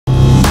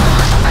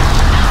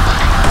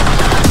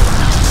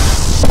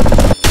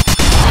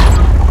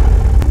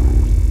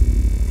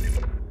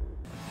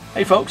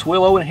Hey folks,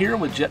 Will Owen here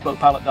with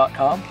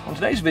JetBoatPilot.com. On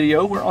today's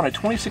video, we're on a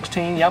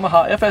 2016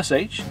 Yamaha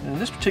FSH, and in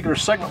this particular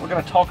segment, we're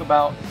going to talk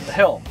about the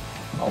helm,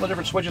 all the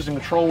different switches and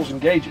controls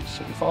and gauges.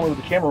 So if you follow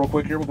the camera real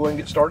quick here, we'll go ahead and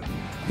get started.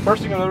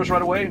 First thing you'll notice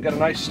right away, we've got a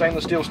nice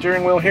stainless steel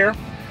steering wheel here.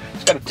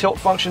 It's got a tilt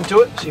function to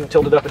it, so you can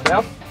tilt it up and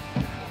down.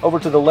 Over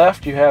to the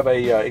left, you have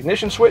a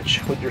ignition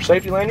switch with your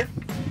safety lanyard.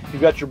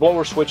 You've got your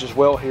blower switch as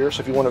well here,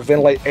 so if you want to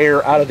ventilate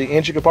air out of the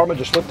engine compartment,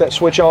 just flip that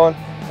switch on.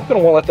 You're going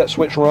to want to let that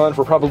switch run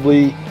for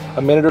probably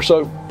a minute or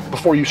so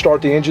before you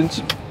start the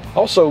engines.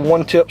 Also,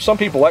 one tip, some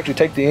people actually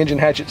take the engine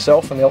hatch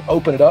itself and they'll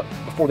open it up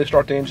before they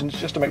start the engines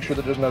just to make sure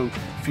that there's no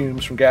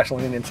fumes from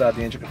gasoline inside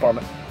the engine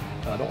compartment.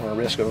 Don't run a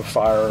risk of a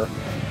fire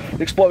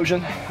or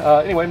explosion.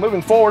 Anyway,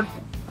 moving forward,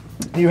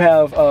 you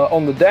have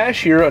on the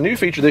dash here a new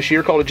feature this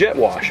year called a jet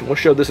wash, and we'll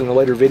show this in a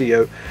later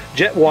video.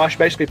 Jet wash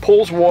basically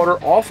pulls water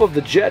off of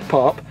the jet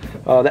pump,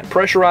 that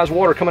pressurized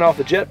water coming off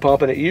the jet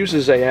pump, and it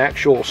uses an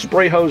actual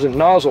spray hose and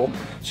nozzle,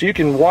 so you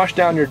can wash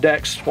down your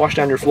decks, wash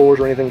down your floors,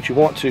 or anything that you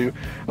want to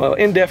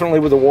indefinitely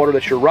with the water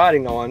that you're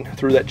riding on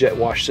through that jet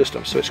wash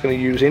system. So it's going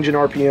to use engine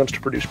RPMs to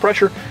produce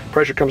pressure.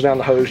 Pressure comes down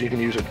the hose, you can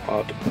use it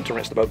to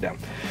rinse the boat down.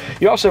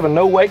 You also have a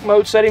no wake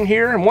mode setting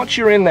here, and once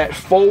you're in that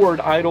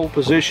forward idle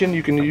position,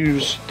 you can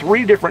use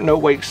 3 different no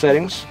wake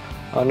settings.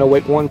 No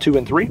wake 1, 2,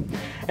 and 3.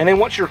 And then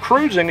once you're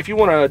cruising, if you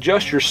want to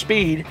adjust your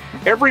speed,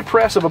 every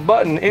press of a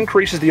button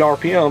increases the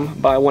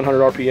RPM by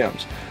 100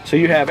 RPMs. So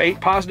you have 8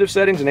 positive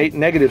settings and 8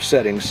 negative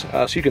settings.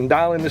 So you can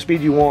dial in the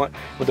speed you want.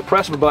 With the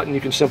press of a button,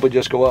 you can simply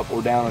just go up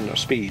or down in the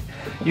speed.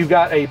 You've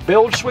got a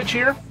bilge switch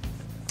here.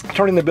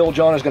 Turning the bilge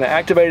on is going to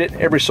activate it.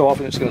 Every so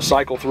often it's going to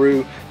cycle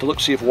through to look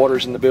see if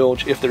water's in the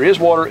bilge. If there is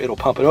water, it'll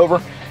pump it over.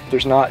 If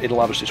there's not, it'll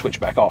obviously switch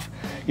back off.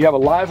 You have a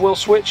live well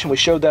switch, and we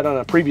showed that on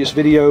a previous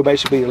video.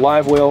 Basically, your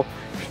live well,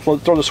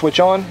 throw the switch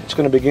on, it's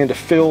going to begin to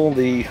fill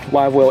the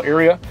live well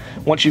area.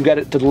 Once you've got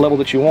it to the level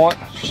that you want,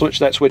 switch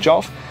that switch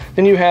off.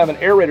 Then you have an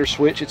aerator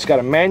switch. It's got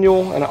a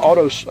manual and an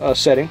auto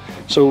setting.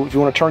 So if you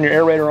want to turn your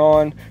aerator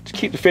on to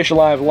keep the fish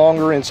alive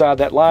longer inside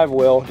that live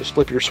well, just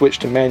flip your switch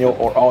to manual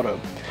or auto.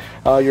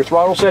 Your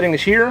throttle setting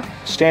is here.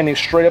 Standing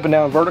straight up and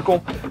down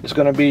vertical is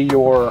going to be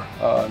your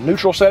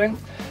neutral setting.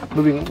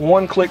 Moving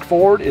 1 click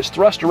forward is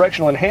thrust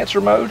directional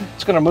enhancer mode.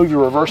 It's going to move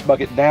your reverse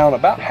bucket down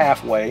about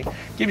halfway.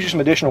 Gives you some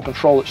additional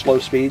control at slow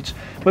speeds.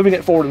 Moving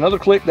it forward another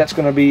click, that's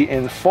going to be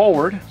in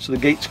forward. So the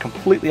gate's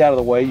completely out of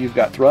the way. You've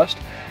got thrust.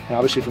 And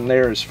obviously from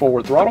there is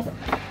forward throttle.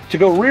 To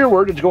go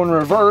rearward, to go in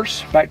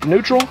reverse, back to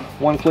neutral.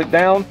 1 click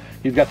down,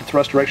 you've got the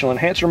thrust directional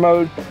enhancer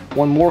mode.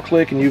 1 more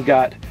click and you've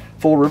got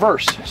full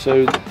reverse.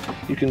 So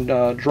you can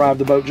drive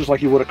the boat just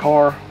like you would a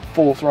car,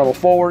 full throttle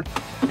forward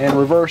and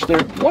reverse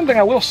there. One thing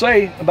I will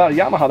say about a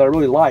Yamaha that I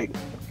really like,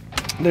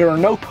 there are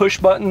no push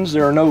buttons,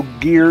 there are no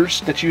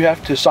gears that you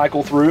have to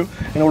cycle through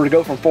in order to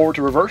go from forward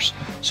to reverse.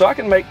 So I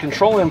can make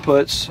control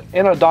inputs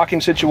in a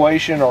docking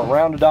situation or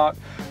around a dock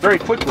very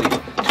quickly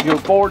to go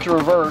forward to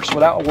reverse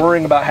without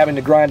worrying about having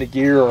to grind a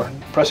gear or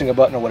pressing a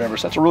button or whatever.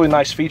 So that's a really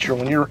nice feature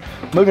when you're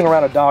moving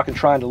around a dock and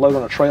trying to load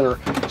on a trailer.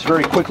 It's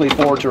very quickly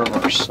forward to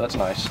reverse. So that's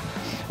nice.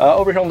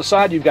 Over here on the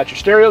side, you've got your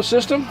stereo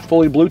system,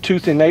 fully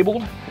Bluetooth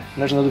enabled. And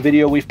there's another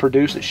video we've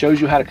produced that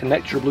shows you how to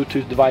connect your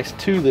Bluetooth device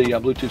to the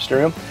Bluetooth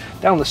stereo.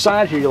 Down the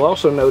side here, you'll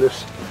also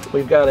notice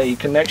we've got a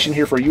connection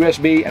here for a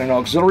USB and an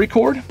auxiliary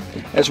cord,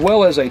 as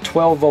well as a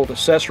 12-volt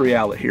accessory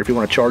outlet here if you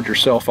want to charge your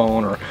cell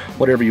phone or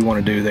whatever you want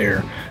to do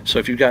there. So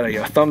if you've got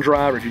a thumb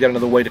drive or if you've got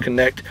another way to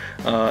connect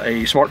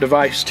a smart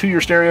device to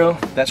your stereo,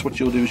 that's what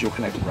you'll do, is you'll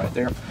connect it right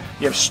there.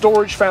 You have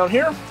storage found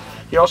here.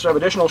 You also have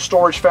additional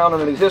storage found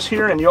underneath this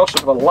here, and you also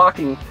have a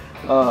locking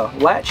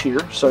latch here,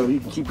 so you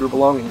can keep your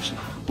belongings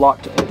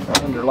locked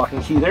under lock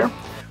and key there.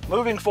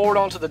 Moving forward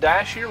onto the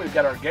dash here, we've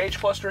got our gauge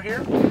cluster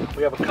here.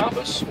 We have a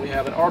compass, we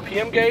have an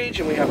RPM gauge,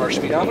 and we have our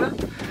speedometer.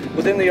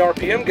 Within the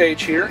RPM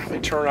gauge here, we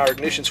turn our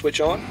ignition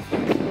switch on.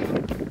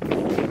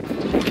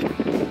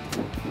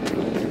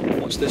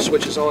 Once this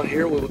switch is on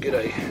here, we will get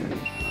a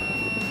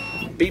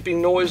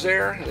beeping noise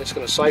there, and it's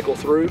going to cycle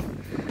through,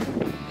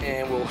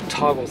 and we'll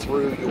toggle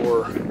through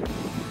your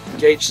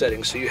gauge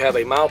settings. So you have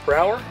a mile per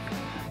hour,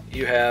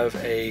 you have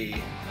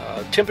a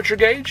temperature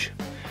gauge,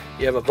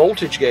 you have a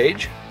voltage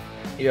gauge,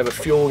 you have a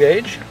fuel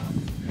gauge,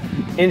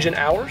 engine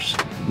hours,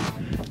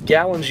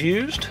 gallons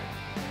used,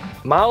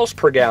 miles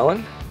per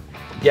gallon,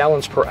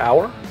 gallons per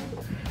hour,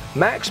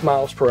 max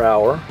miles per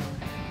hour,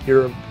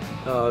 your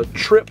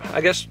trip,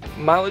 I guess,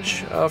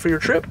 mileage for your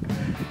trip,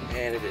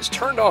 and it is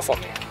turned off on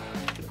me.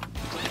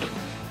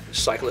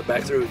 Cycle it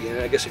back through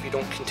again. I guess if you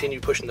don't continue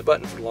pushing the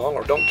button for long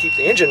or don't keep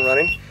the engine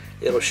running,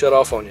 it'll shut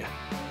off on you.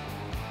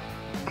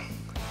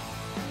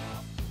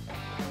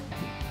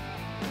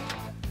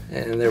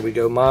 And there we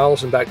go,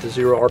 miles and back to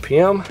 0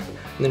 RPM,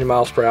 and then your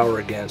miles per hour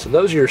again. So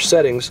those are your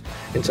settings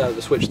inside of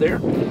the switch there.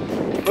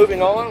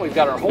 Moving on, we've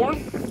got our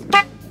horn.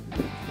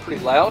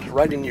 Pretty loud,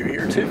 right in your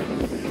ear too.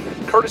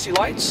 Courtesy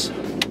lights.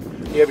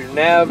 You have your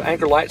nav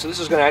anchor light, so this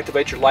is going to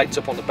activate your lights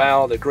up on the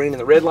bow, the green and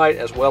the red light,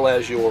 as well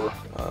as your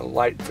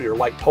light for your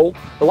light pole.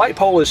 The light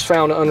pole is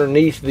found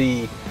underneath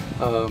the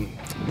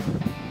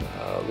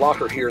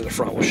locker here in the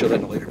front. We'll show that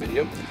in a later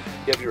video.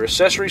 You have your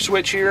accessory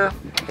switch here,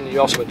 and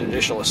you also have an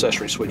additional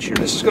accessory switch here.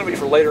 This is going to be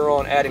for later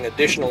on adding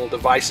additional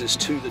devices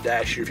to the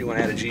dash here if you want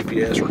to add a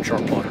GPS or a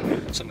chart plotter,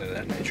 something of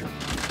that nature.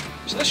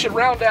 So this should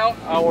round out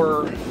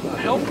our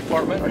helm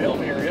compartment or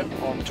helm area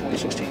on the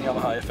 2016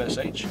 Yamaha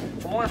FSH.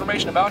 For more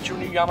information about your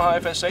new Yamaha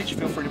FSH,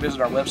 feel free to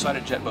visit our website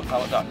at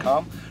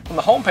JetBoatPilot.com. From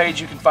the home page,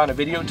 you can find a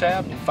video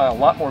tab. You can find a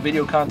lot more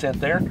video content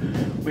there.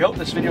 We hope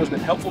this video has been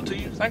helpful to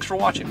you. Thanks for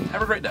watching.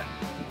 Have a great day.